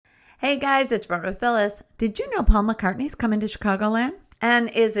Hey guys, it's Front Row Phyllis. Did you know Paul McCartney's coming to Chicagoland?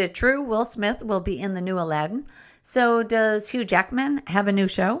 And is it true Will Smith will be in the new Aladdin? So does Hugh Jackman have a new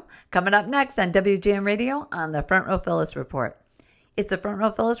show? Coming up next on WGN Radio on the Front Row Phyllis Report. It's the Front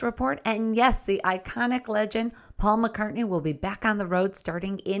Row Phyllis Report, and yes, the iconic legend Paul McCartney will be back on the road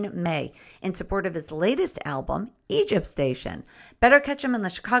starting in May in support of his latest album, Egypt Station. Better catch him in the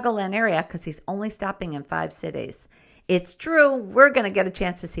Chicagoland area because he's only stopping in 5 cities. It's true, we're going to get a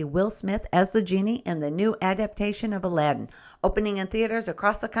chance to see Will Smith as the genie in the new adaptation of Aladdin, opening in theaters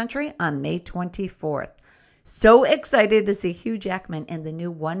across the country on May 24th. So excited to see Hugh Jackman in the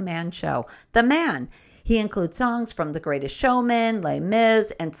new one-man show, The Man. He includes songs from The Greatest Showman, Les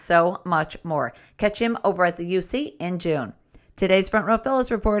Mis, and so much more. Catch him over at the UC in June. Today's Front Row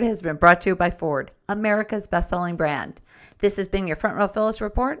Phyllis Report has been brought to you by Ford, America's best-selling brand. This has been your Front Row Phyllis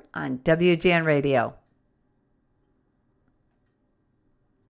Report on WGN Radio.